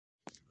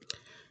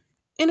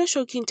In a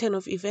shocking turn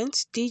of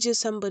events, DJ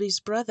Somebody's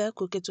brother,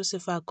 Koketso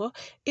Sefoka,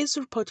 is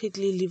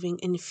reportedly living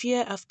in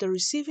fear after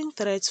receiving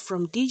threats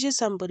from DJ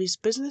Somebody's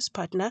business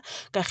partner,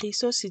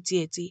 Koketso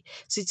Sefoka.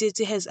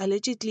 Sefoka has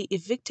allegedly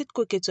evicted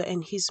Koketso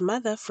and his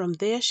mother from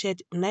their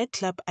shared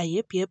nightclub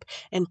Ayep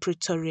in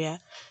Pretoria.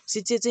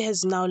 Sefoka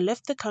has now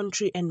left the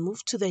country and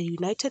moved to the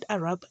United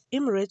Arab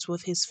Emirates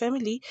with his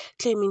family,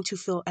 claiming to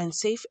feel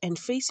unsafe and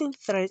facing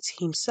threats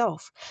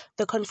himself.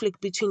 The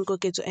conflict between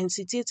Koketso and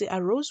Sefoka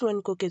arose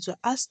when Koketso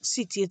asked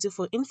Sefoka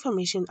for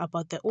information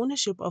about the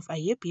ownership of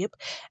Ayep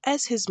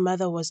as his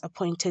mother was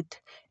appointed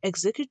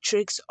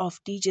executrix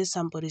of DJ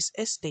Somebody's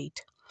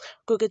estate.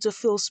 Koketso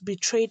feels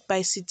betrayed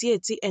by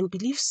Sefoka and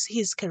believes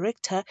his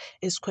character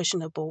is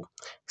questionable.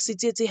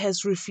 Sefoka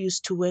has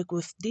refused to work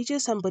with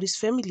DJ Somebody's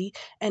family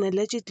and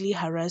allegedly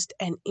harassed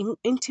and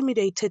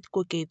intimidated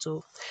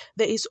Koketso.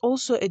 There is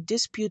also a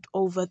dispute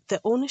over the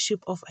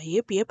ownership of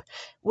Ayep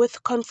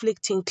with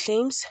conflicting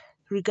claims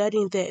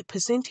regarding the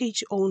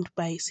percentage owned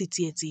by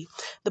Sefoka.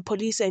 The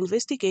police are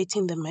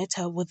investigating the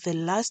matter, with the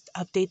last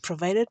update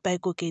provided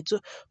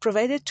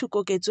to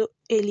Koketso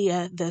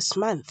earlier this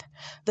month.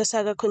 The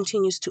saga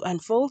continues to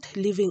unfold,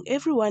 leaving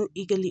everyone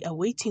eagerly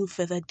awaiting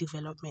further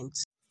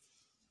developments.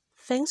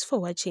 Thanks for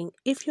watching.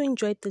 If you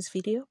enjoyed this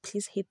video,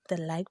 please hit the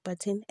like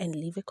button and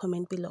leave a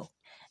comment below.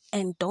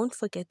 And don't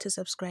forget to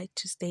subscribe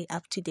to stay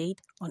up to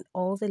date on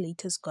all the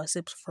latest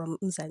gossips from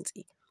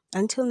Mzansi.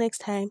 Until next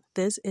time,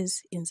 this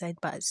is Inside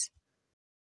Buzz.